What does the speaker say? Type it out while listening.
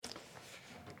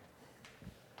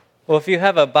Well, if you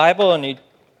have a Bible and you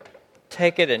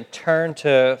take it and turn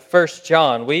to 1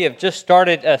 John, we have just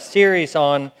started a series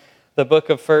on the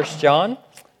book of 1 John,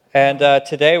 and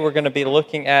today we're going to be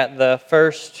looking at the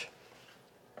first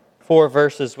 4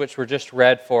 verses which were just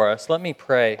read for us. Let me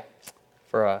pray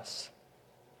for us.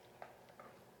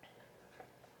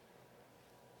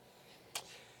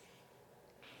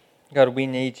 God, we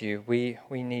need you. We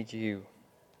need you.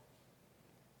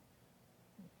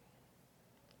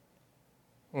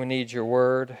 We need your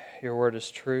word. Your word is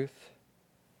truth.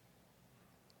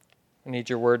 We need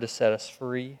your word to set us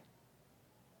free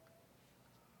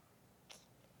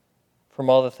from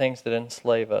all the things that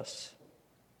enslave us,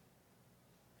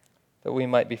 that we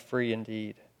might be free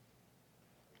indeed.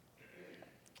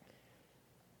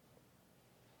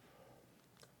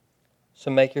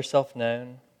 So make yourself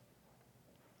known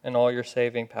in all your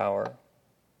saving power.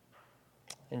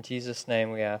 In Jesus'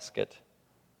 name we ask it.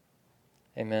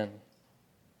 Amen.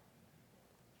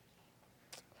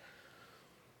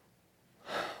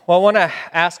 Well, I want to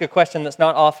ask a question that's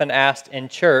not often asked in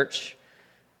church,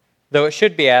 though it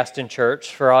should be asked in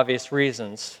church for obvious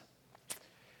reasons.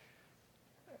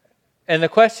 And the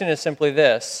question is simply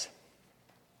this: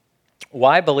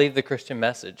 why believe the Christian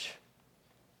message?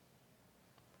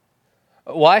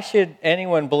 Why should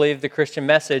anyone believe the Christian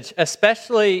message,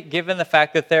 especially given the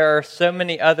fact that there are so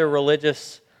many other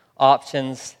religious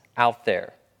options out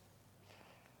there?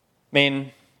 I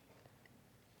mean,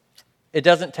 it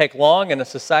doesn't take long in a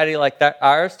society like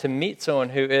ours to meet someone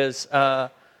who is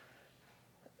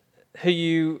who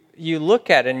you look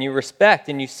at and you respect,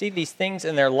 and you see these things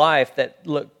in their life that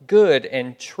look good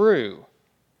and true,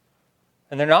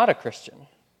 and they're not a Christian.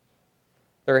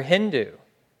 They're a Hindu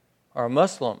or a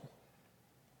Muslim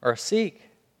or a Sikh.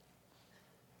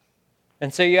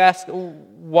 And so you ask,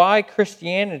 why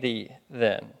Christianity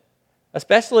then?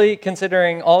 Especially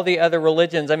considering all the other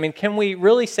religions. I mean, can we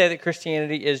really say that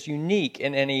Christianity is unique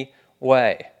in any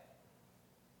way?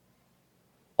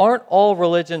 Aren't all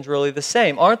religions really the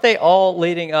same? Aren't they all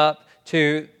leading up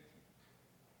to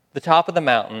the top of the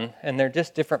mountain, and they're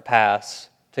just different paths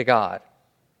to God?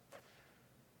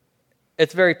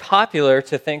 It's very popular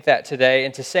to think that today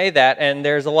and to say that, and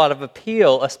there's a lot of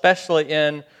appeal, especially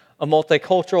in a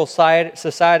multicultural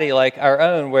society like our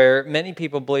own, where many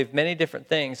people believe many different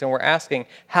things, and we're asking,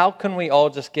 how can we all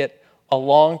just get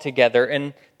along together?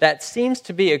 And that seems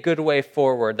to be a good way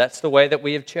forward. That's the way that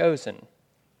we have chosen.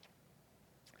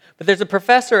 But there's a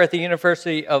professor at the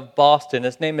University of Boston.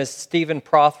 His name is Stephen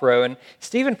Prothero, and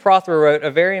Stephen Prothero wrote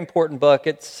a very important book.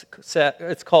 It's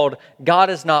called God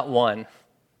Is Not One.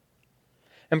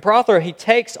 And Prothero, he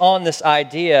takes on this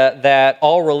idea that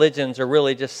all religions are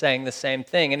really just saying the same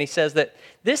thing. And he says that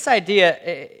this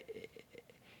idea,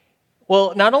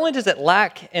 well, not only does it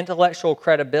lack intellectual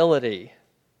credibility,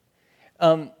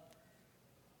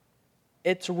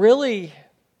 it's really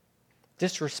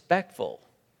disrespectful.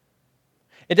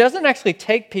 It doesn't actually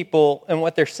take people and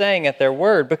what they're saying at their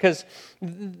word, because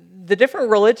the different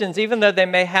religions, even though they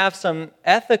may have some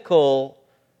ethical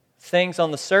things on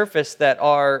the surface that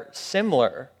are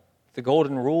similar, the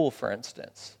Golden Rule, for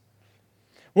instance,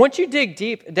 once you dig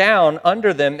deep down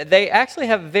under them, they actually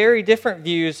have very different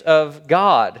views of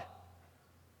God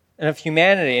and of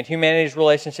humanity and humanity's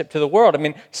relationship to the world. I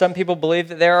mean, some people believe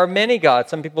that there are many gods.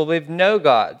 Some people believe no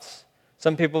gods.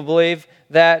 Some people believe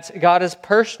that God is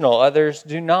personal. Others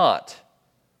do not.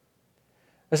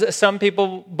 Some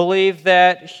people believe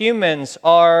that humans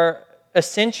are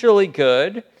essentially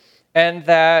good, and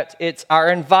that it's our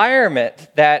environment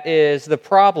that is the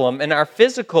problem, and our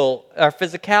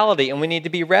physicality, and we need to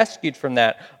be rescued from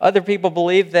that. Other people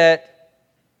believe that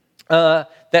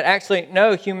actually,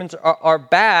 no, humans are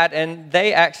bad, and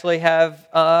they actually have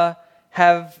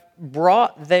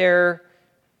brought their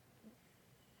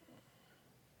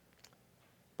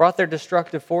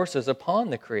destructive forces upon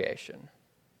the creation.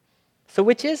 So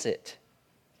which is it?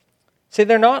 See,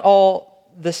 they're not all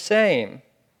the same.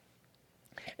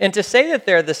 And to say that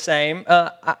they're the same,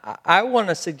 I want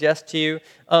to suggest to you,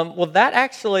 well, that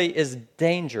actually is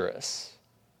dangerous,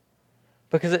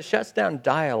 because it shuts down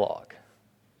dialogue.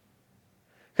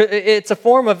 It's a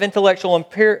form of intellectual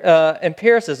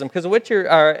empiricism, because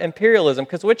imperialism.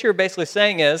 Because what you're basically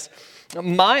saying is,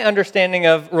 my understanding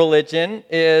of religion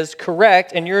is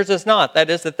correct, and yours is not. That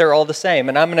is, that they're all the same,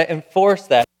 and I'm going to impose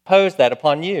that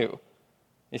upon you.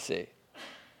 You see.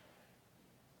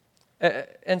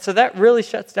 And so that really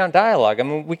shuts down dialogue. I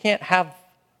mean, we can't have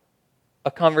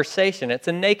a conversation. It's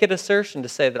a naked assertion to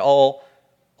say that all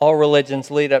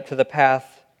religions lead up to the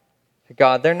path to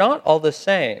God. They're not all the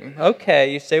same.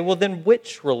 Okay, you say, well, then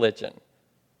which religion?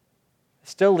 It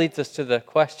still leads us to the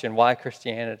question, why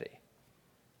Christianity?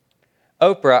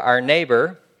 Oprah, our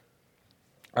neighbor,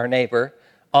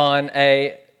 on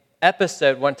a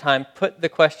episode one time put the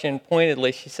question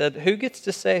pointedly. She said, "Who gets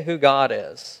to say who God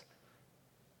is?"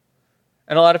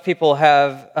 And a lot of people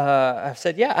have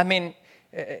said, "Yeah, I mean,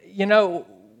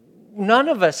 none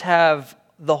of us have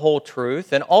the whole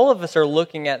truth, and all of us are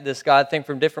looking at this God thing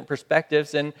from different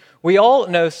perspectives, and we all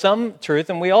know some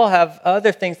truth, and we all have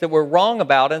other things that we're wrong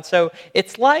about." And so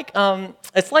it's like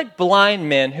blind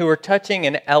men who are touching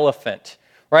an elephant,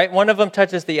 right? One of them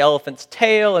touches the elephant's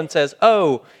tail and says,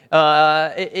 "Oh,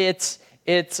 it's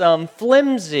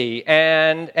flimsy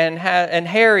and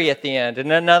hairy at the end."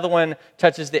 And another one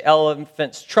touches the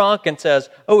elephant's trunk and says,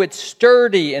 "Oh, it's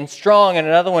sturdy and strong." And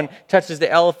another one touches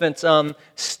the elephant's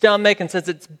stomach and says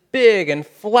it's big and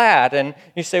flat. And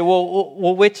you say,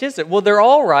 well, which is it? Well, they're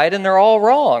all right and they're all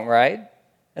wrong, right?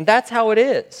 And that's how it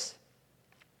is.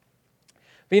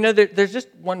 But there's just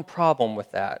one problem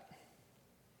with that.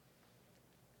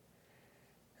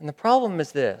 And the problem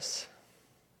is this.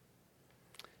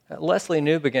 Lesslie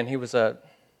Newbigin, he was a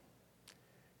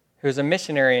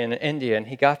missionary in India, and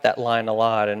he got that line a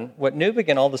lot. And what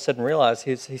Newbigin all of a sudden realized,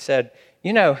 he said,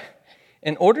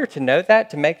 in order to know that,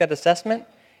 to make that assessment,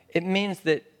 it means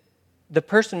that the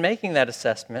person making that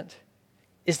assessment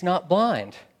is not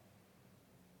blind.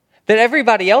 That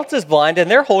everybody else is blind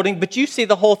and they're holding, but you see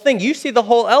the whole thing. You see the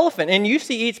whole elephant, and you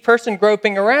see each person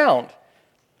groping around.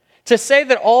 To say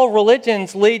that all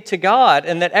religions lead to God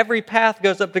and that every path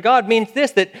goes up to God means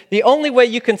this, that the only way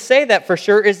you can say that for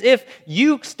sure is if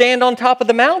you stand on top of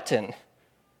the mountain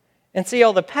and see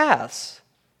all the paths.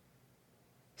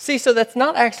 See, so that's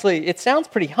not actually, it sounds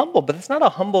pretty humble, but it's not a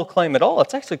humble claim at all.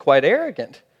 It's actually quite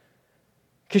arrogant.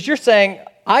 Because you're saying,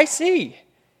 I see,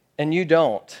 and you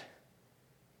don't.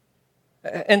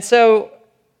 And so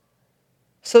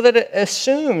that it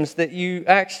assumes that you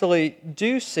actually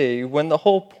do see, when the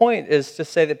whole point is to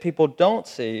say that people don't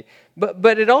see.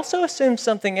 But it also assumes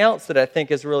something else that I think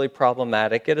is really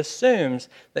problematic. It assumes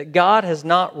that God has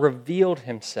not revealed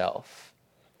himself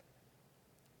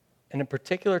in a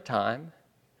particular time,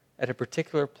 at a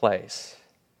particular place,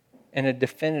 in a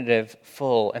definitive,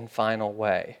 full, and final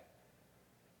way.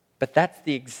 But that's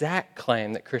the exact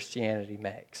claim that Christianity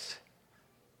makes.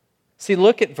 See,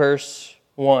 look at verse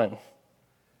 1.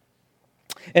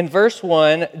 In verse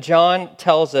 1, John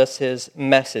tells us his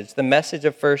message, the message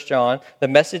of 1 John, the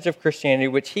message of Christianity,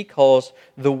 which he calls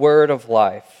the word of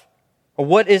life.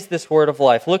 What is this word of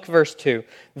life? Look, verse 2.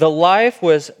 The life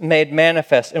was made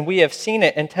manifest, and we have seen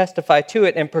it and testify to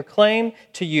it and proclaim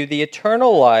to you the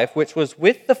eternal life which was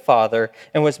with the Father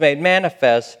and was made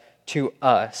manifest to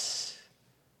us.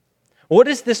 What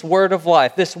is this word of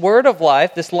life? This word of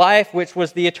life, this life which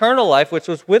was the eternal life, which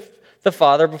was with the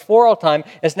Father before all time,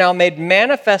 is now made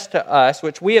manifest to us,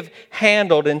 which we have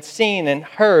handled and seen and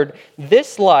heard.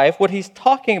 This life, what he's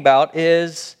talking about,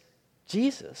 is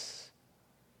Jesus.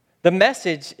 The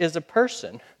message is a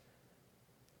person.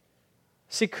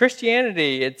 See,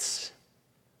 Christianity, it's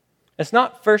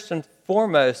not first and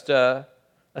foremost a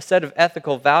set of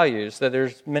ethical values, that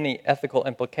there's many ethical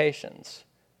implications.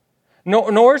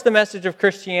 Nor is the message of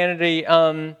Christianity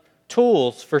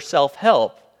tools for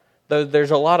self-help, though there's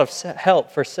a lot of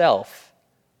help for self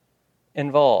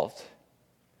involved.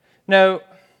 No,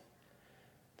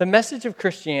 the message of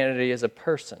Christianity is a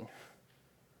person.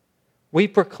 We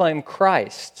proclaim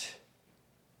Christ,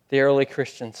 the early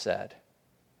Christians said.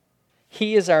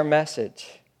 He is our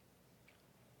message.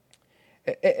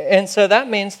 And so that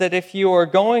means that if you are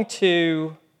going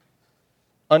to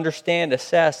understand,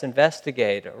 assess,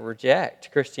 investigate, or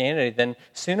reject Christianity, then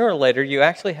sooner or later you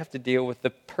actually have to deal with the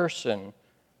person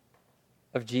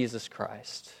of Jesus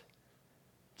Christ,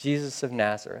 Jesus of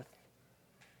Nazareth,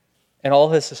 and all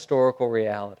his historical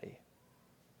reality.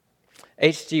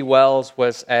 H.G. Wells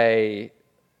was a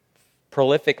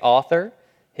prolific author.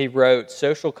 He wrote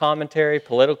social commentary,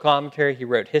 political commentary. He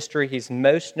wrote history. He's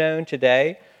most known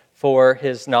today for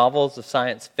his novels of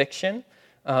science fiction,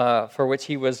 for which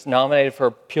he was nominated for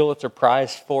a Pulitzer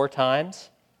Prize 4 times.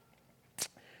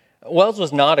 Wells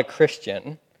was not a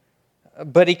Christian,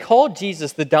 but he called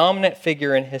Jesus the dominant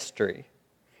figure in history.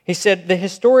 He said, the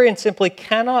historian simply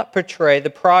cannot portray the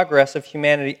progress of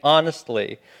humanity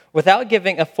honestly without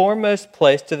giving a foremost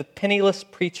place to the penniless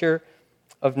preacher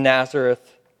of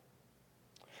Nazareth.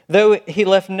 Though he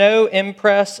left no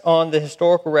impress on the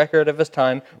historical record of his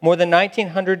time, more than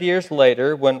 1900 years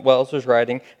later, when Wells was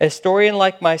writing, a historian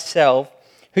like myself,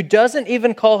 who doesn't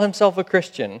even call himself a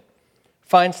Christian,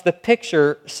 finds the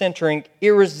picture centering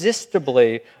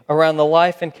irresistibly around the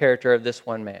life and character of this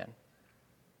one man.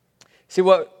 See,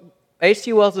 what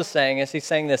H.G. Wells is saying, as he's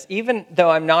saying this, even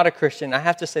though I'm not a Christian, I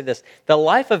have to say this. The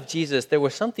life of Jesus, there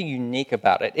was something unique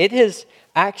about it. It has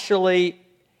actually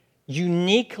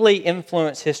uniquely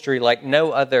influenced history like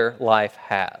no other life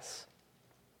has.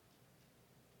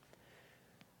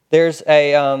 There's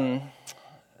the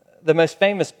most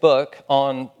famous book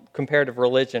on comparative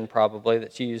religion, probably,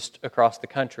 that's used across the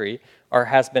country, or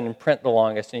has been in print the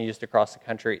longest and used across the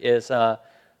country, is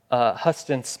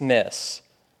Huston Smith's,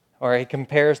 or he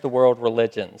compares the world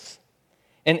religions.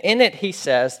 And in it, he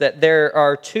says that there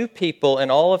are two people in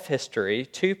all of history,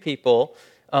 who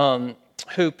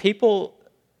people,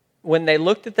 when they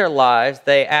looked at their lives,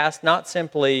 they asked not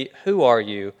simply, who are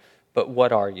you, but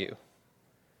what are you?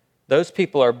 Those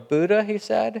people are Buddha, he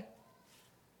said,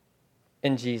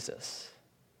 and Jesus.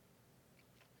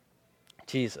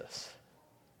 Jesus.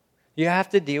 You have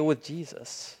to deal with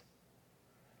Jesus.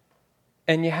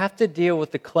 And you have to deal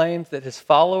with the claims that his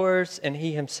followers and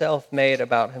he himself made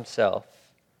about himself.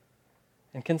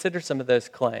 And consider some of those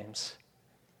claims.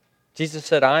 Jesus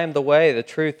said, I am the way, the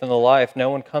truth, and the life. No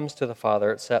one comes to the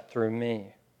Father except through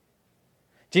me.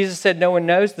 Jesus said, no one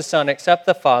knows the Son except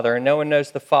the Father, and no one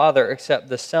knows the Father except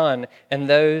the Son, and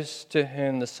those to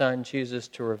whom the Son chooses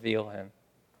to reveal him.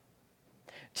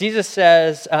 Jesus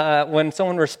says, when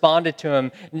someone responded to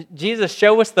him, Jesus,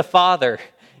 show us the Father.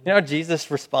 You know how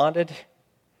Jesus responded?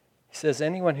 He says,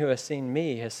 anyone who has seen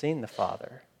me has seen the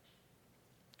Father.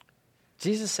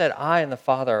 Jesus said, I and the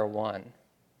Father are one.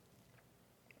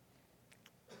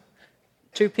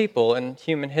 Two people in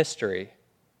human history,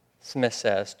 Smith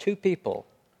says, two people,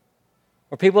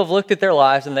 where people have looked at their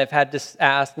lives and they've had to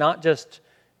ask not just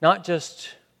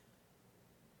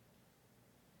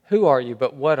who are you,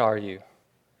 but what are you?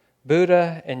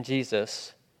 Buddha and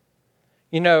Jesus.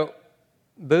 You know,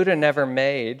 Buddha never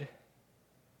made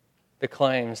the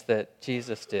claims that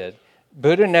Jesus did.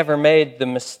 Buddha never made the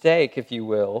mistake, if you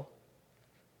will,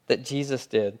 that Jesus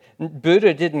did.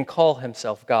 Buddha didn't call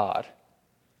himself God.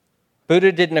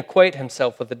 Buddha didn't equate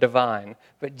himself with the divine,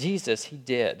 but Jesus, he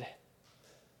did.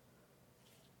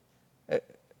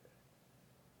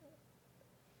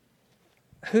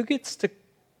 Who gets to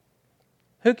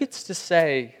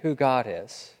say who God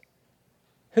is?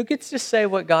 Who gets to say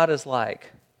what God is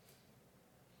like?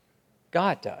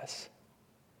 God does.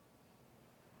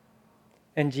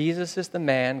 And Jesus is the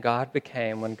man God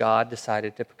became when God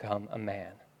decided to become a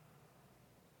man.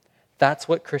 That's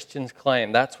what Christians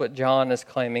claim. That's what John is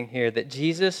claiming here, that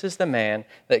Jesus is the man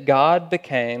that God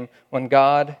became when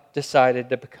God decided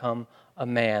to become a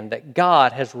man, that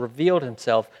God has revealed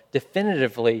himself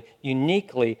definitively,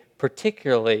 uniquely,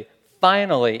 particularly,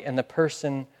 finally in the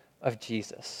person of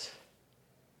Jesus.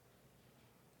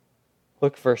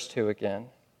 Look verse 2 again.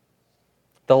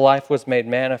 The life was made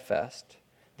manifest.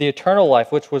 The eternal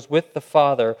life, which was with the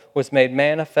Father, was made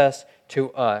manifest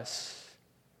to us.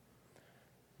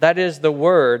 That is the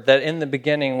Word that in the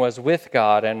beginning was with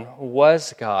God and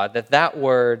was God, that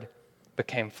Word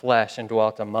became flesh and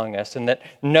dwelt among us, and that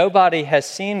nobody has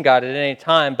seen God at any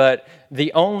time, but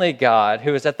the only God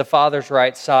who is at the Father's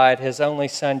right side, his only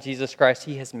Son, Jesus Christ,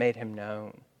 he has made him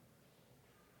known.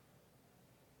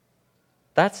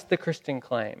 That's the Christian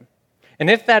claim. And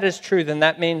if that is true, then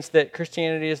that means that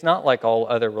Christianity is not like all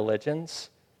other religions.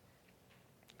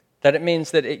 That it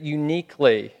means that it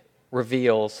uniquely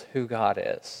reveals who God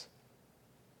is.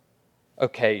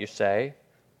 Okay, you say,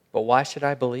 but why should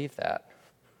I believe that?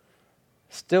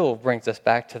 Still brings us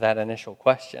back to that initial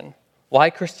question. Why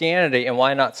Christianity and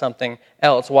why not something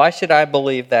else? Why should I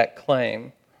believe that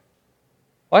claim?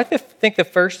 Well, I think the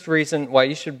first reason why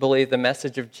you should believe the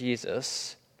message of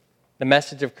Jesus, the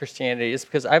message of Christianity, is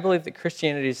because I believe that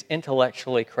Christianity is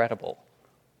intellectually credible.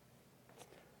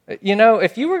 You know,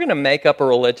 if you were going to make up a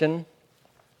religion,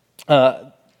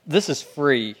 this is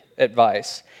free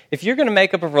advice. If you're going to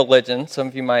make up a religion, some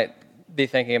of you might be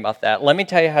thinking about that, let me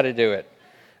tell you how to do it.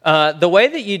 The way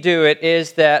that you do it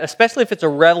is that, especially if it's a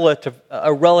relative,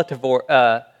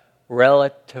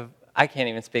 I can't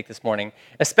even speak this morning,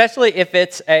 especially if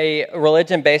it's a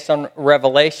religion based on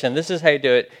revelation, this is how you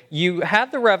do it. You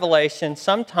have the revelation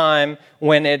sometime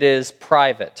when it is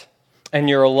private and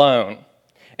you're alone.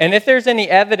 And if there's any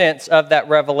evidence of that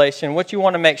revelation, what you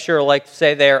want to make sure, like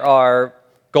say there are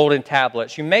golden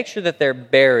tablets, you make sure that they're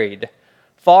buried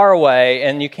far away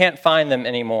and you can't find them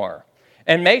anymore.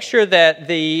 And make sure that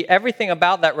everything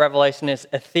about that revelation is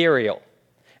ethereal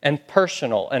and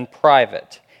personal and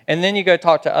private. And then you go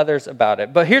talk to others about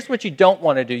it. But here's what you don't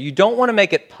want to do. You don't want to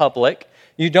make it public.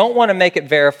 You don't want to make it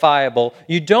verifiable.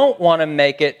 You don't want to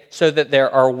make it so that there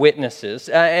are witnesses.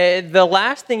 The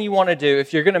last thing you want to do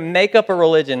if you're going to make up a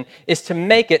religion is to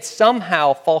make it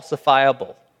somehow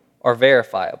falsifiable or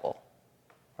verifiable.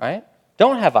 right?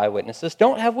 Don't have eyewitnesses.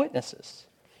 Don't have witnesses.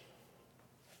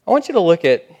 I want you to look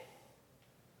at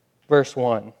verse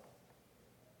 1.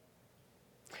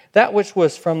 That which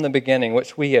was from the beginning,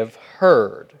 which we have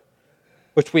heard,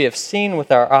 which we have seen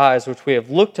with our eyes, which we have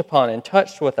looked upon and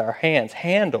touched with our hands,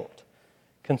 handled,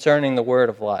 concerning the word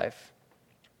of life.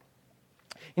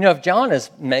 You know, if John is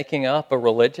making up a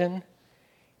religion,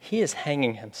 he is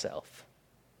hanging himself.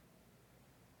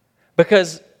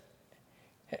 Because,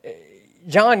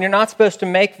 John, you're not supposed to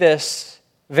make this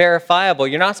verifiable.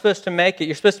 You're not supposed to make it.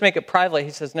 You're supposed to make it private.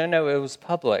 He says, no, it was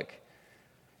public.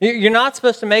 You're not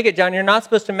supposed to make it, John. You're not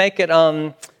supposed to make it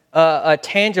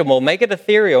tangible. Make it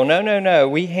ethereal. No.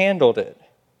 We handled it.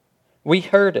 We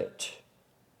heard it.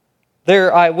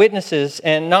 There are eyewitnesses,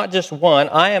 and not just one.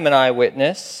 I am an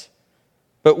eyewitness,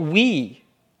 but we.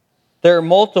 There are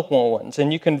multiple ones,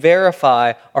 and you can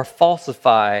verify or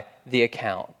falsify the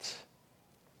account.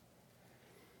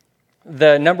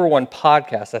 The number one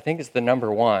podcast, I think it's the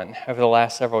number one over the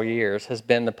last several years, has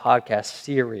been the podcast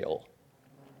Serial.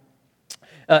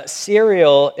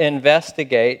 Serial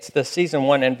investigates, the season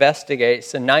 1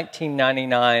 investigates the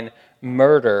 1999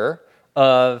 murder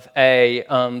of a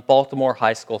Baltimore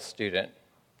high school student.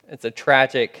 It's a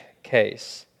tragic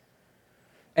case.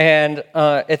 And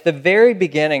at the very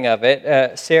beginning of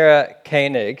it, Sarah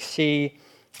Koenig, she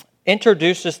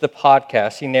introduces the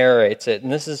podcast. She narrates it,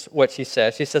 and this is what she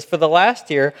says. She says, "For the last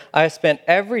year, I have spent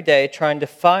every day trying to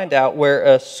find out where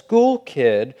a school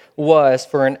kid was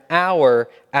for an hour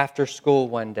after school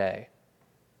one day."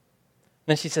 And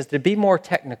then she says, to be more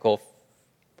technical,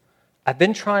 I've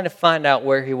been trying to find out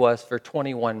where he was for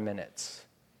 21 minutes.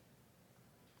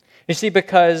 You see,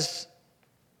 because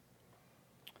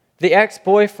the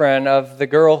ex-boyfriend of the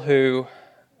girl who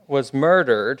was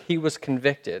murdered, he was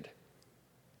convicted.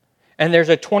 And there's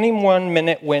a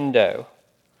 21-minute window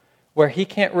where he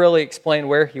can't really explain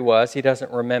where he was. He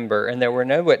doesn't remember. And there were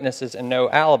no witnesses and no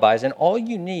alibis. And all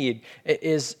you need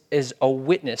is a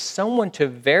witness, someone to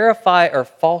verify or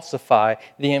falsify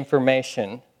the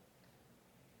information.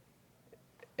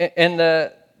 In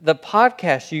the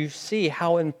podcast, you see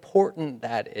how important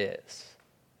that is.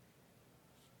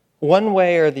 One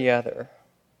way or the other.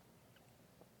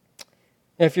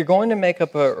 Now, if you're going to make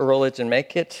up a religion,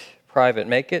 make it private,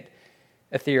 make it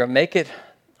ethereal, make it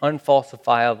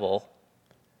unfalsifiable.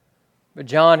 But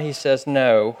John, he says,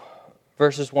 no.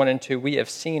 Verses 1 and 2, we have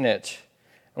seen it.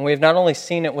 And we have not only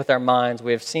seen it with our minds,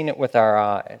 we have seen it with our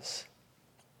eyes.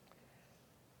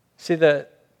 See, the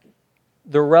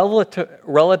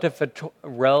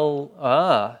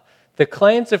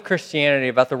claims of Christianity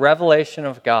about the revelation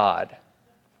of God,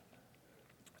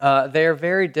 they are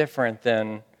very different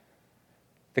than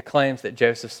the claims that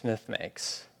Joseph Smith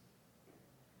makes,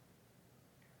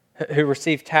 who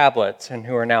received tablets and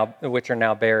which are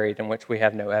now buried and which we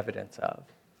have no evidence of.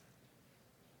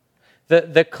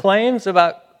 The claims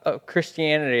about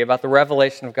Christianity, about the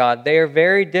revelation of God, they are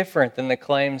very different than the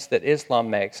claims that Islam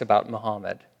makes about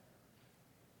Muhammad.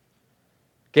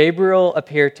 Gabriel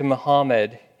appeared to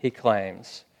Muhammad, he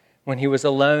claims, when he was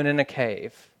alone in a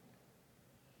cave.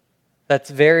 That's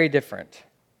very different.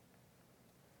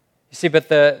 You see, but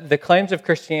the claims of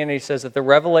Christianity says that the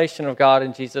revelation of God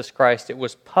in Jesus Christ, it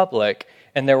was public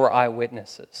and there were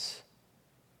eyewitnesses.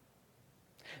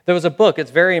 There was a book,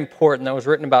 it's very important, that was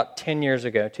written about 10 years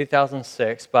ago,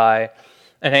 2006, by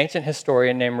an ancient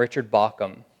historian named Richard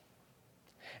Bauckham.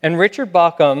 And Richard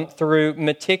Bauckham, through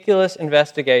meticulous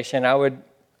investigation, I would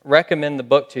recommend the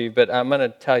book to you, but I'm going to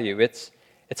tell you, it's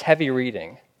heavy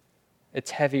reading.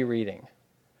 It's heavy reading.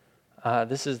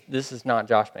 This is not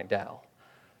Josh McDowell.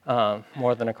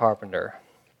 More than a carpenter.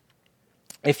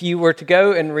 If you were to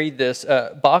go and read this,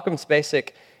 Bauckham's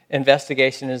basic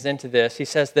investigation is into this. He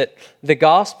says that the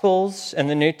Gospels and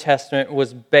the New Testament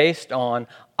was based on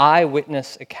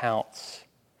eyewitness accounts.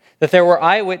 That there were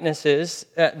eyewitnesses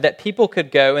that people could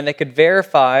go and they could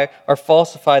verify or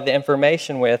falsify the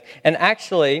information with. And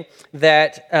actually,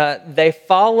 that they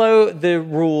follow the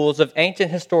rules of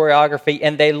ancient historiography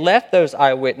and they left those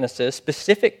eyewitnesses,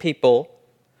 specific people,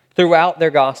 throughout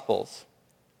their Gospels.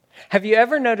 Have you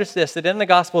ever noticed this, that in the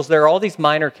Gospels there are all these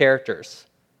minor characters?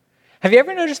 Have you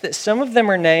ever noticed that some of them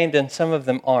are named and some of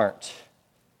them aren't?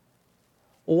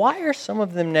 Why are some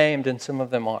of them named and some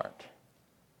of them aren't?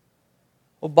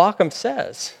 Well, Bauckham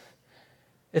says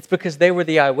it's because they were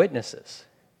the eyewitnesses.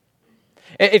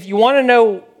 If you want to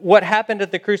know what happened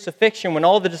at the crucifixion when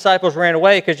all the disciples ran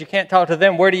away because you can't talk to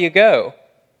them, where do you go?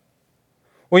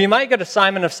 Well, you might go to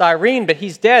Simon of Cyrene, but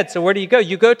he's dead, so where do you go?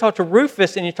 You go talk to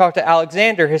Rufus and you talk to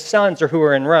Alexander, his sons, or who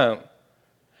are in Rome.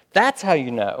 That's how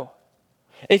you know.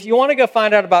 If you want to go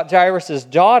find out about Jairus'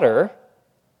 daughter,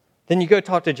 Then you go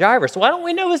talk to Jairus. Why don't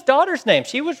we know his daughter's name?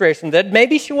 She was raised from the dead.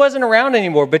 Maybe she wasn't around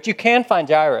anymore, but you can find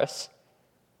Jairus.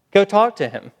 Go talk to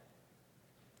him.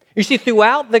 You see,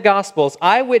 throughout the Gospels,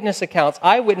 eyewitness accounts,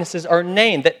 eyewitnesses are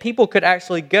named that people could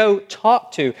actually go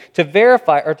talk to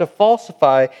verify or to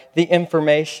falsify the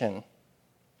information.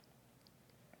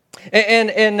 And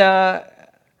in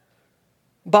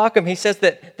Bauckham, he says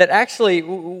that actually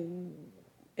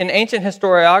in ancient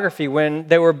historiography, when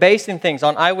they were basing things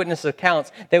on eyewitness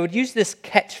accounts, they would use this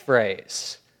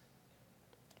catchphrase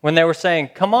when they were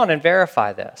saying, come on and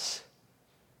verify this.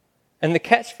 And the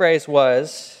catchphrase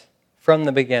was, from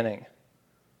the beginning.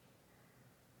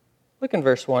 Look in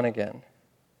verse 1 again.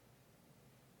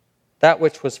 That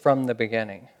which was from the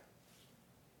beginning.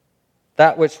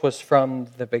 That which was from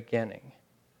the beginning.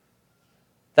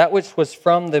 That which was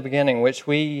from the beginning, which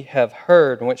we have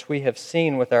heard and which we have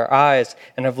seen with our eyes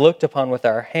and have looked upon with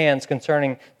our hands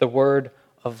concerning the word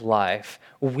of life.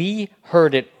 We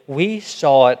heard it, we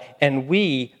saw it, and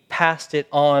we passed it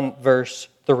on, verse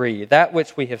 3. That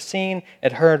which we have seen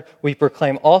and heard, we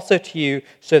proclaim also to you,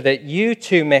 so that you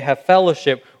too may have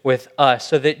fellowship with us,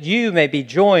 so that you may be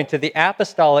joined to the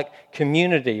apostolic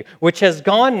community, which has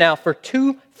gone now for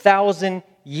 2,000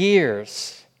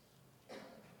 years.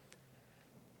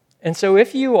 And so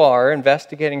if you are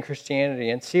investigating Christianity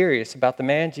and serious about the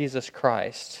man Jesus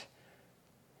Christ,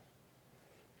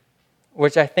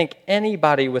 which I think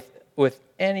anybody with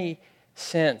any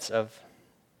sense of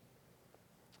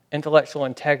intellectual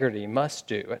integrity must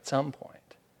do at some point,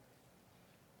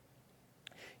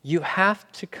 you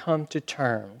have to come to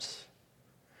terms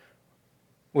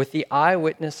with the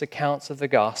eyewitness accounts of the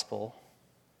gospel,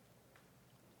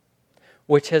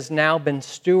 which has now been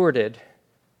stewarded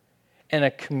in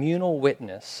a communal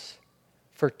witness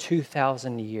for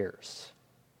 2,000 years.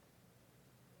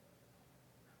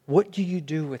 What do you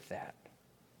do with that?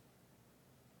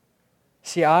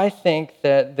 See, I think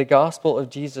that the gospel of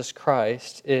Jesus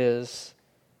Christ is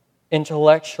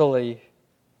intellectually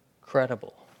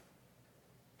credible.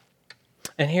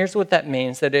 And here's what that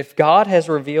means, that if God has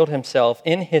revealed himself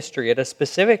in history at a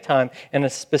specific time in a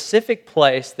specific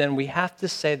place, then we have to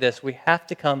say this, we have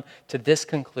to come to this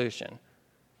conclusion.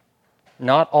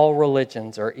 Not all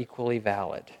religions are equally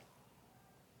valid,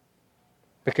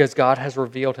 because God has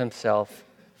revealed himself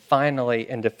finally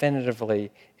and definitively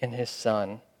in his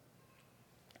Son.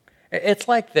 It's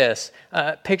like this.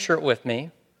 Picture it with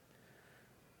me.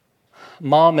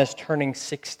 Mom is turning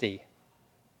 60.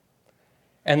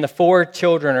 And the 4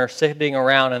 children are sitting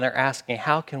around and they're asking,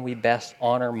 how can we best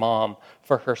honor Mom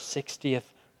for her 60th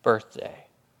birthday?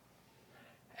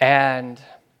 And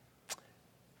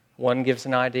one gives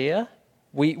an idea.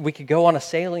 We could go on a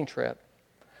sailing trip.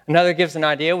 Another gives an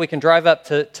idea. We can drive up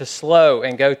to SLO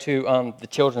and go to the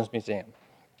Children's Museum.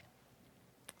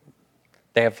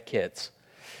 They have kids.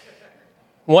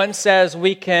 One says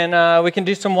we can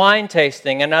do some wine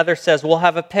tasting. Another says we'll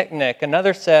have a picnic.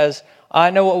 Another says, I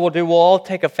know what we'll do. We'll all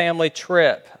take a family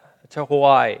trip to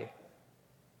Hawaii.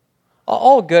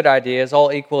 All good ideas,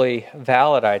 all equally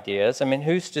valid ideas. I mean,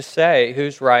 who's to say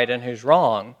who's right and who's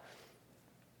wrong?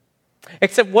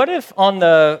 Except what if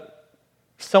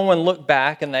someone looked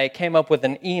back and they came up with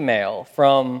an email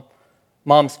from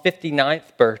Mom's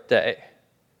 59th birthday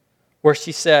where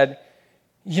she said,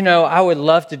 you know, I would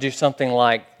love to do something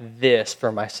like this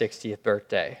for my 60th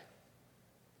birthday.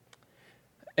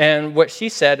 And what she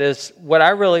said is, what I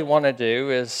really want to do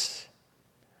is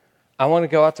I want to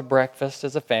go out to breakfast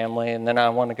as a family, and then I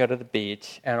want to go to the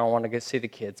beach, and I want to go see the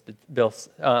kids build,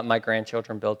 my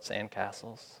grandchildren build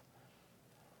sandcastles.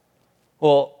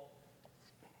 Well,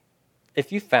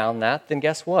 if you found that, then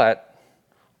guess what?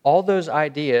 All those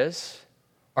ideas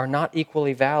are not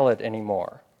equally valid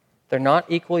anymore. They're not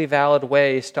equally valid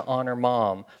ways to honor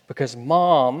Mom, because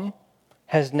Mom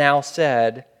has now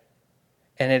said,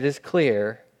 and it is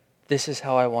clear, this is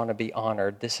how I want to be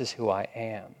honored. This is who I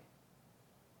am.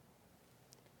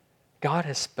 God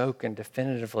has spoken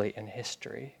definitively in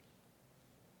history,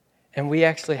 and we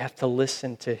actually have to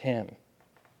listen to him.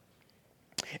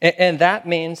 And that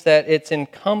means that it's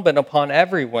incumbent upon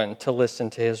everyone to listen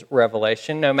to his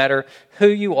revelation, no matter who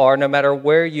you are, no matter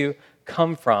where you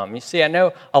come from. You see, I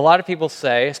know a lot of people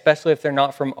say, especially if they're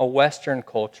not from a Western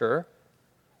culture,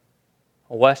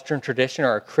 a Western tradition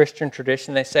or a Christian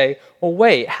tradition, they say, well,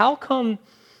 wait, how come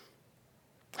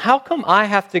I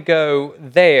have to go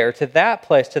there, to that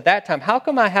place, to that time? How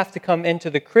come I have to come into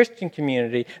the Christian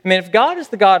community? I mean, if God is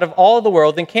the God of all the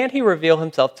world, then can't he reveal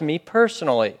himself to me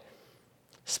personally?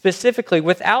 Specifically,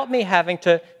 without me having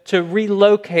to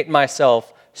relocate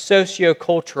myself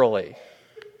socioculturally?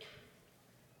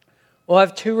 Well, I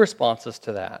have 2 responses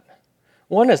to that.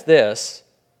 One is this.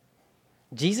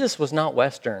 Jesus was not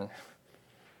Western.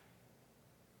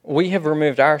 We have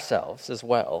removed ourselves as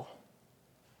well.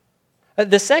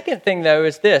 The second thing, though,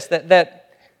 is this, that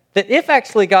if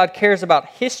actually God cares about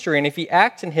history, and if he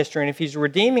acts in history, and if he's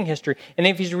redeeming history, and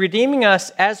if he's redeeming us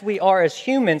as we are as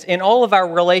humans in all of our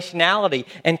relationality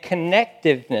and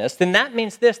connectiveness, then that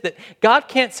means this, that God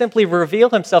can't simply reveal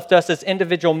himself to us as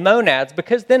individual monads,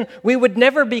 because then we would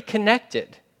never be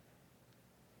connected.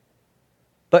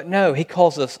 But no, he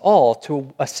calls us all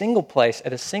to a single place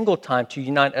at a single time to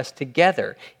unite us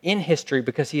together in history,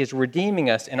 because he is redeeming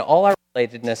us in all our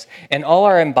relatedness and all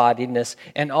our embodiedness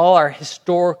and all our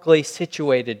historically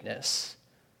situatedness.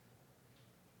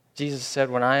 Jesus said,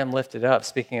 when I am lifted up,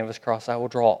 speaking of his cross, I will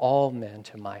draw all men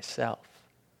to myself.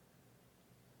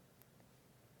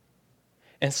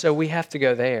 And so we have to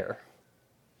go there.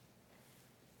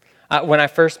 When I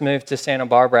first moved to Santa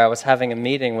Barbara, I was having a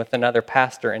meeting with another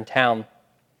pastor in town.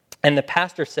 And the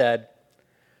pastor said,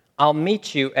 I'll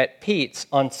meet you at Pete's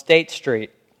on State Street.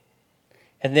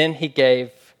 And then he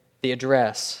gave the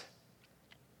address.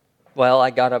 Well, I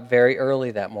got up very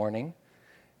early that morning,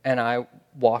 and I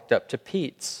walked up to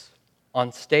Pete's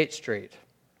on State Street.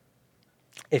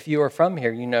 If you are from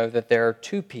here, you know that there are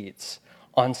 2 Pete's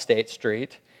on State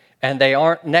Street, and they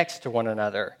aren't next to one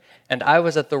another. And I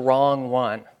was at the wrong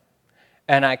one.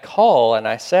 And I call and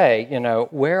I say,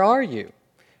 where are you?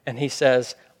 And he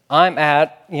says, I'm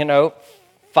at,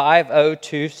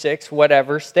 5026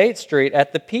 whatever State Street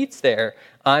at the Pete's there.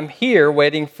 I'm here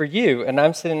waiting for you. And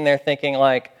I'm sitting there thinking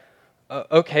like,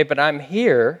 okay, but I'm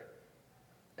here.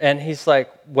 And he's like,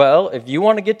 well, if you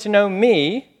want to get to know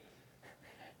me,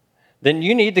 then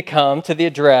you need to come to the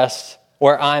address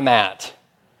where I'm at.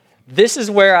 This is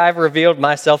where I've revealed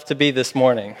myself to be this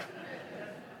morning.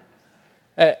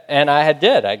 And I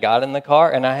did. I got in the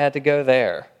car and I had to go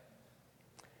there.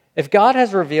 If God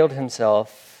has revealed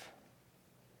himself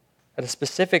at a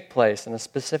specific place in a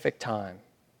specific time,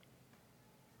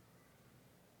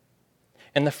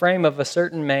 in the frame of a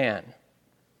certain man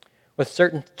with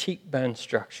certain cheekbone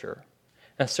structure,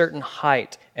 a certain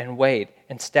height and weight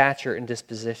and stature and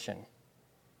disposition,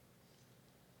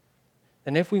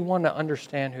 then if we want to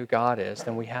understand who God is,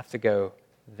 then we have to go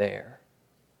there.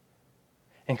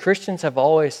 And Christians have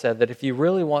always said that if you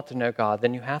really want to know God,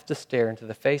 then you have to stare into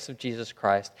the face of Jesus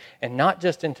Christ, and not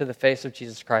just into the face of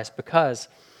Jesus Christ, because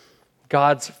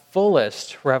God's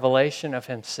fullest revelation of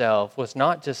himself was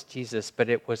not just Jesus, but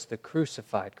it was the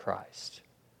crucified Christ.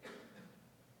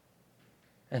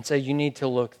 And so you need to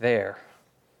look there,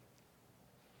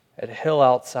 at a hill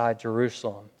outside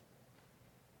Jerusalem,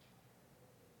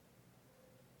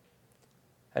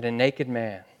 at a naked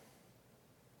man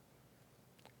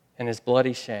and his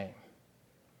bloody shame.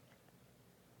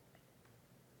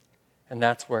 And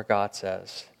that's where God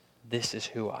says, this is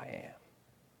who I am.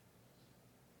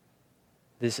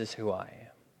 This is who I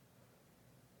am.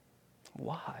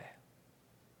 Why?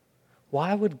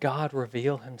 Why would God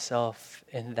reveal himself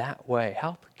in that way?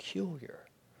 How peculiar.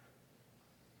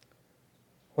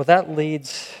 Well, that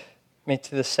leads me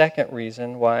to the second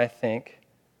reason why I think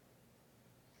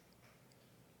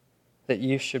that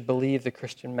you should believe the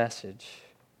Christian message.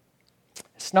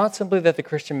 It's not simply that the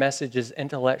Christian message is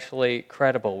intellectually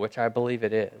credible, which I believe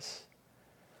it is.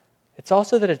 It's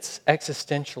also that it's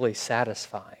existentially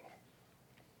satisfying.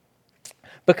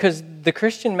 Because the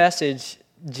Christian message,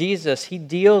 Jesus, he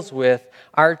deals with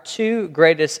our 2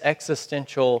 greatest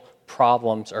existential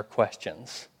problems or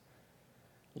questions: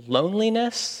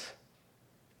 loneliness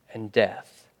and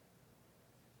death.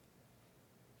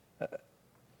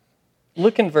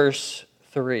 Look in verse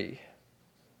 3.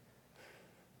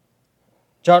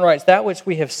 John writes, "That which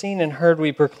we have seen and heard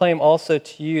we proclaim also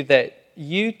to you, that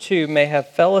you too may have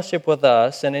fellowship with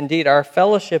us. And indeed, our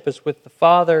fellowship is with the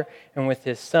Father and with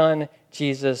his Son,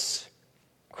 Jesus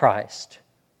Christ."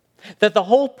 That the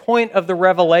whole point of the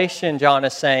revelation, John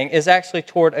is saying, is actually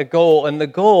toward a goal, and the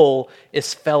goal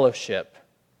is fellowship.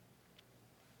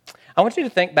 I want you to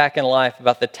think back in life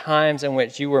about the times in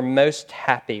which you were most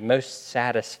happy, most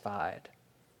satisfied.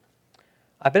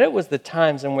 I bet it was the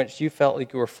times in which you felt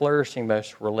like you were flourishing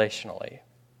most relationally.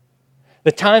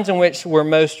 The times in which you were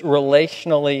most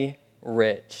relationally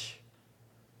rich.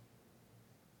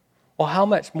 Well, how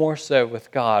much more so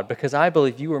with God? Because I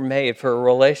believe you were made for a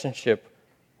relationship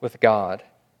with God.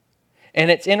 And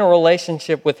it's in a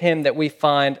relationship with him that we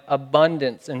find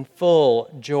abundance and full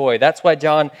joy. That's why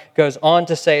John goes on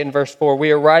to say in verse 4,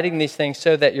 "We are writing these things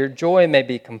so that your joy may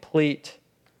be complete."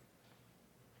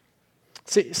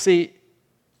 See,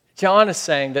 John is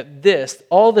saying that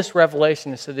all this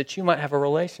revelation is so that you might have a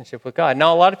relationship with God.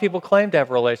 Now, a lot of people claim to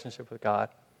have a relationship with God.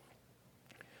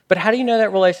 But how do you know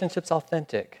that relationship's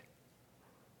authentic?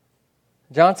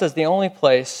 John says the only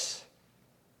place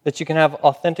that you can have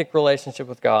authentic relationship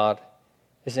with God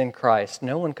is in Christ.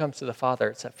 No one comes to the Father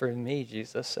except for me,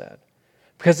 Jesus said.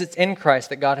 Because it's in Christ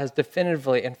that God has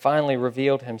definitively and finally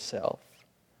revealed himself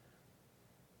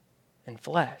in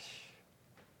flesh.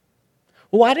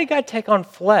 Why did God take on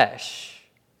flesh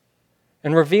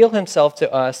and reveal himself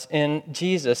to us in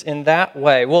Jesus in that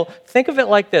way? Well, think of it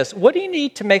like this. What do you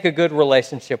need to make a good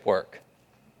relationship work?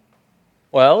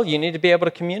 Well, you need to be able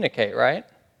to communicate, right?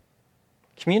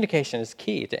 Communication is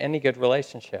key to any good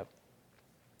relationship.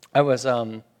 I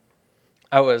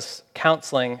was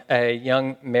counseling a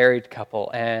young married couple,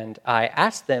 and I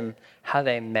asked them how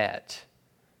they met.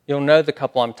 You'll know the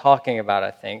couple I'm talking about,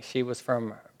 I think. She was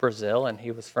from Brazil, and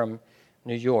he was from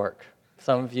New York.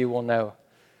 Some of you will know.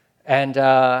 And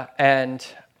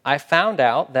I found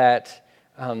out that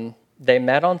they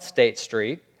met on State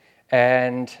Street,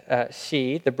 and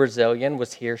she, the Brazilian,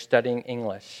 was here studying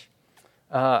English.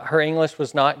 Her English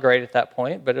was not great at that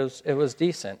point, but it was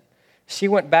decent. She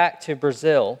went back to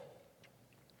Brazil.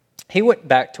 He went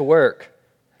back to work.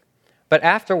 But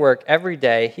after work, every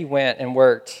day, he went and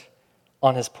worked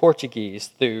on his Portuguese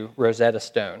through Rosetta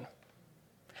Stone.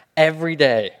 Every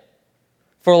day.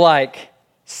 For like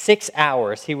 6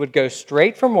 hours, he would go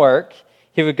straight from work,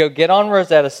 he would go get on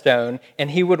Rosetta Stone,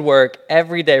 and he would work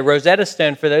every day. Rosetta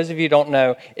Stone, for those of you who don't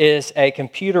know, is a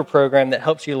computer program that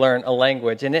helps you learn a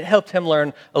language. And it helped him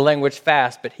learn a language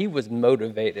fast, but he was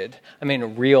motivated. I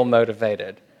mean, real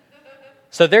motivated.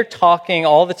 So they're talking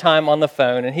all the time on the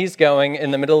phone, and he's going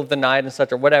in the middle of the night and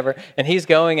such or whatever, and he's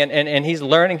going and he's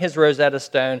learning his Rosetta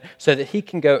Stone so that he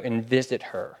can go and visit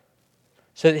her,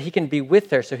 so that he can be with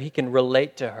her, so he can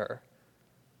relate to her.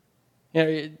 You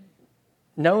know,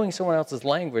 knowing someone else's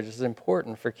language is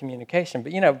important for communication,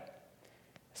 but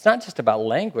it's not just about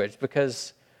language,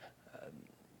 because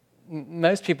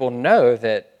most people know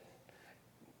that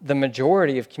the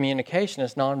majority of communication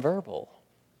is nonverbal.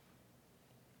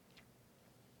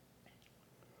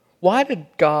 Why did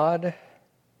God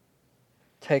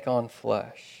take on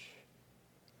flesh?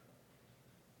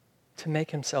 To make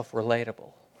himself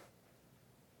relatable,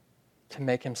 to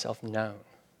make himself known,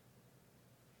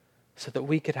 so that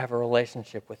we could have a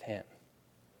relationship with him.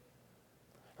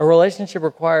 A relationship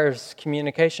requires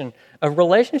communication. A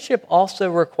relationship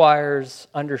also requires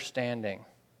understanding.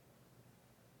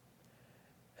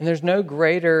 And there's no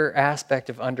greater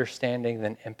aspect of understanding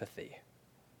than empathy.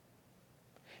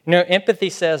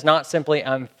 Empathy says not simply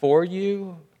I'm for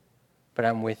you, but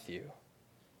I'm with you.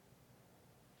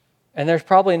 And there's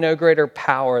probably no greater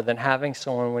power than having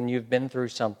someone, when you've been through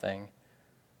something,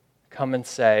 come and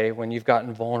say, when you've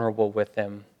gotten vulnerable with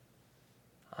them,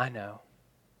 I know.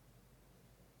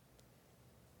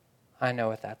 I know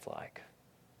what that's like.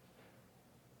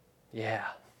 Yeah.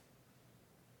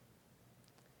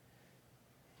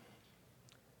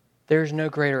 There's no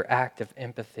greater act of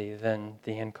empathy than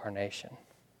the incarnation,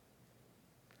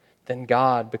 than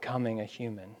God becoming a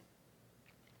human.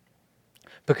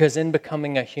 Because in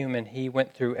becoming a human, he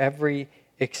went through every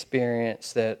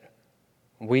experience that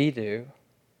we do,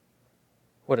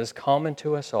 what is common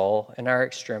to us all in our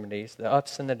extremities, the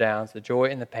ups and the downs, the joy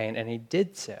and the pain, and he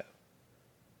did so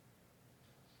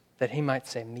that he might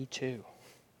say, me too.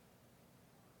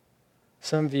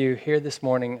 Some of you here this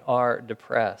morning are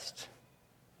depressed.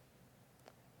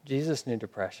 Jesus knew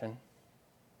depression.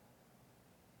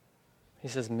 He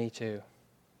says, me too.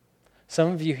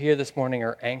 Some of you here this morning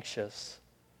are anxious.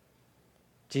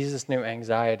 Jesus knew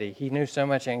anxiety. He knew so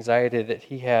much anxiety that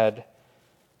he had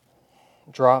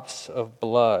drops of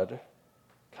blood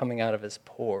coming out of his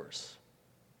pores.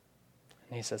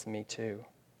 And he says, me too.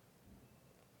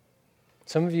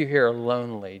 Some of you here are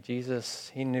lonely.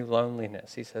 Jesus, he knew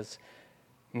loneliness. He says,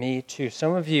 me too.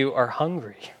 Some of you are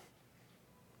hungry.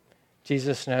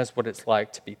 Jesus knows what it's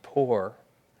like to be poor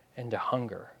and to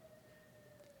hunger.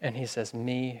 And he says,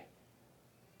 me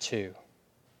too.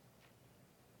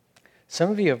 Some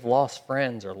of you have lost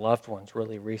friends or loved ones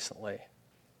really recently.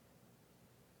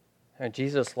 And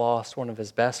Jesus lost one of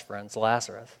his best friends,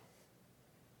 Lazarus.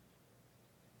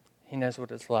 He knows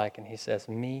what it's like, and he says,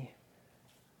 me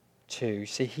too.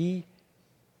 See,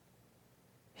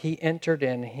 he entered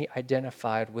in, he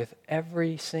identified with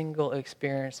every single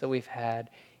experience that we've had,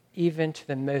 even to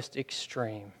the most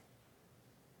extreme.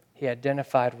 He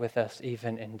identified with us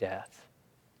even in death.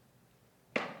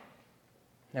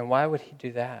 And why would he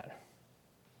do that?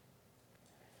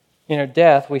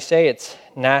 Death, we say it's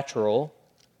natural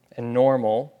and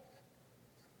normal,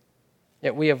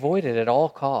 yet we avoid it at all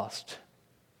cost.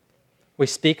 We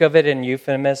speak of it in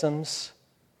euphemisms.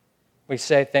 We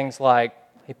say things like,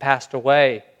 he passed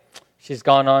away. She's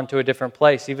gone on to a different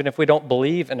place, even if we don't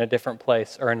believe in a different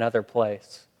place or another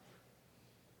place.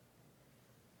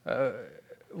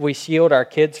 We shield our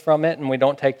kids from it and we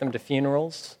don't take them to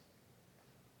funerals.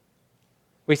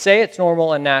 We say it's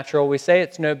normal and natural. We say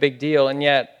it's no big deal, and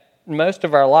yet most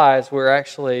of our lives we're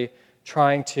actually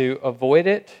trying to avoid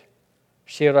it,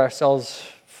 shield ourselves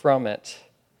from it.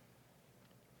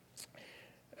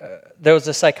 There was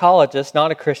a psychologist,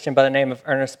 not a Christian, by the name of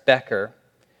Ernest Becker,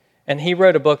 and he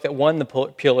wrote a book that won the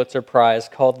Pulitzer Prize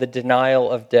called The Denial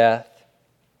of Death.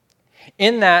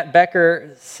 In that,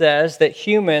 Becker says that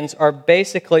humans are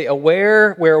basically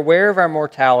we're aware of our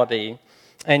mortality,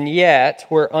 and yet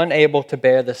we're unable to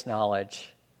bear this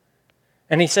knowledge.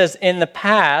 And he says in the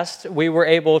past, we were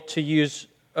able to use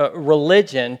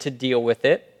religion to deal with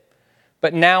it,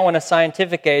 but now in a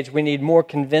scientific age, we need more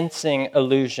convincing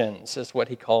illusions, is what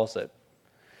he calls it.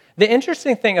 The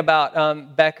interesting thing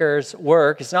about Becker's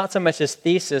work is not so much his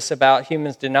thesis about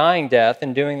humans denying death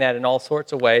and doing that in all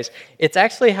sorts of ways. It's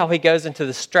actually how he goes into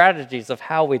the strategies of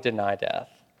how we deny death.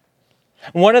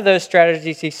 One of those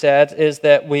strategies, he said, is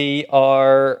that we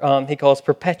are, he calls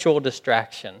perpetual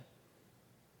distraction.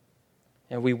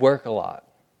 And we work a lot.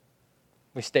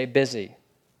 We stay busy.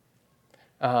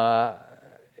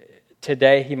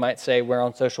 Today, he might say, we're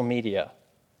on social media.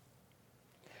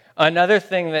 Another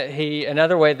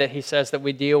way that he says that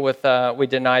we deal with, we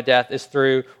deny death is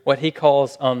through what he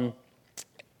calls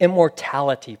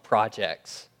immortality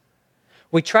projects.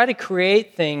 We try to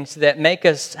create things that make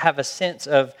us have a sense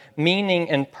of meaning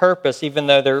and purpose, even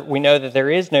though we know that there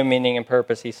is no meaning and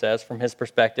purpose, he says, from his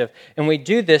perspective. And we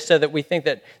do this so that we think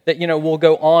that we'll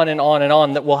go on and on and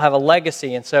on, that we'll have a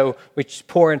legacy. And so we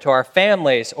pour into our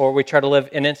families, or we try to live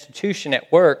in an institution at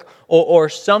work, or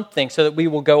something so that we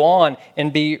will go on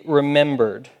and be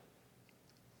remembered.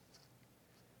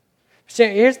 So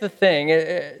here's the thing.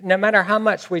 No matter how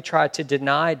much we try to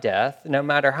deny death, no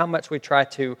matter how much we try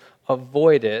to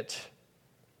avoid it,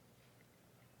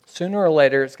 sooner or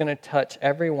later it's going to touch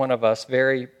every one of us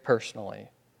very personally.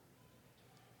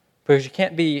 Because you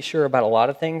can't be sure about a lot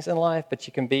of things in life, but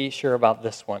you can be sure about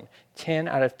this one. 10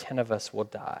 out of 10 of us will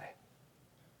die.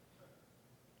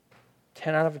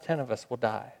 10 out of 10 of us will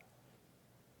die.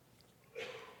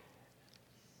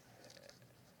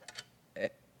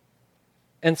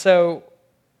 And so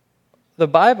the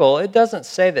Bible, it doesn't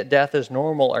say that death is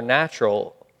normal or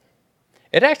natural.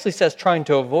 It actually says trying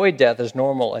to avoid death is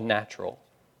normal and natural.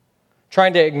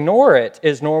 Trying to ignore it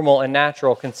is normal and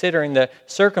natural considering the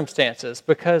circumstances,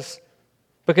 because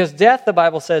death, the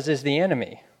Bible says, is the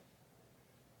enemy.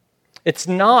 It's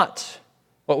not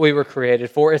what we were created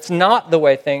for. It's not the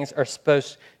way things are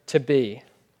supposed to be.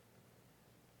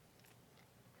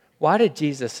 Why did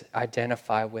Jesus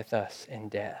identify with us in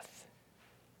death?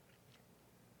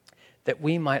 That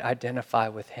we might identify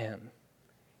with him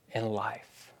in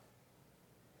life.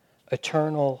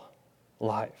 Eternal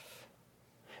life.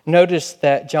 Notice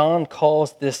that John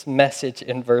calls this message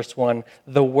in verse 1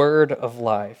 the word of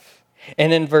life.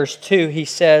 And in verse 2, he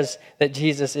says that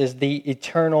Jesus is the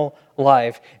eternal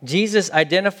life. Jesus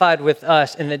identified with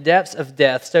us in the depths of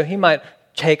death so he might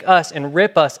take us and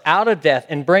rip us out of death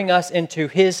and bring us into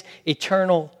his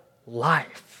eternal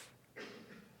life.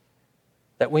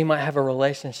 That we might have a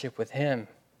relationship with him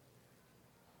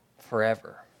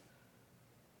forever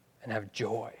and have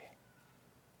joy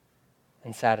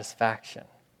and satisfaction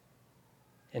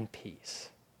and peace.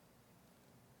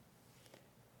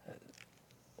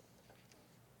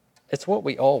 It's what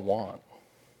we all want.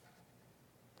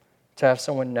 To have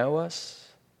someone know us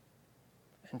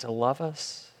and to love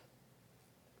us.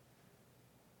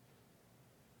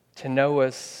 To know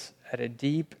us at a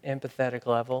deep, empathetic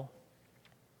level.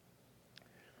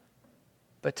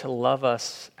 But to love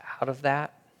us out of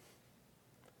that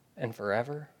and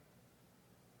forever.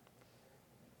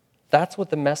 That's what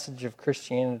the message of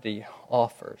Christianity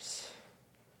offers.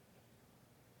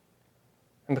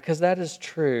 And because that is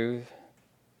true,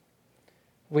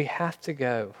 we have to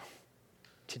go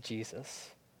to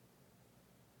Jesus.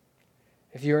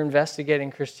 If you're investigating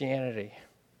Christianity,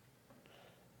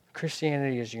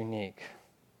 Christianity is unique.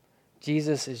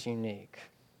 Jesus is unique.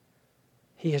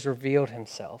 He has revealed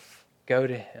himself. Go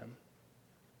to him.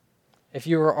 If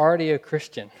you are already a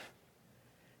Christian,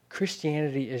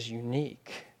 Christianity is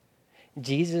unique.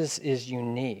 Jesus is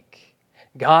unique.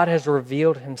 God has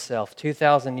revealed himself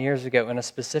 2,000 years ago in a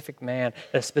specific man,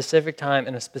 at a specific time,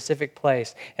 in a specific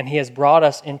place, and he has brought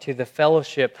us into the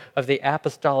fellowship of the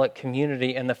apostolic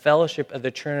community and the fellowship of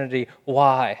the Trinity.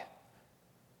 Why?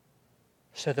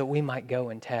 So that we might go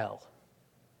and tell.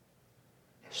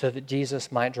 So that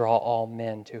Jesus might draw all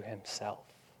men to himself.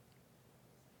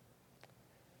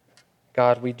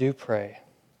 God, we do pray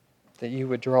that you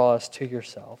would draw us to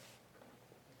yourself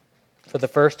for the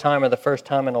first time or the first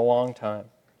time in a long time,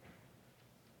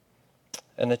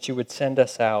 and that you would send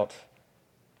us out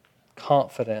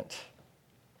confident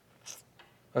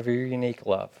of your unique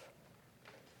love.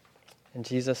 In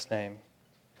Jesus' name,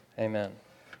 amen.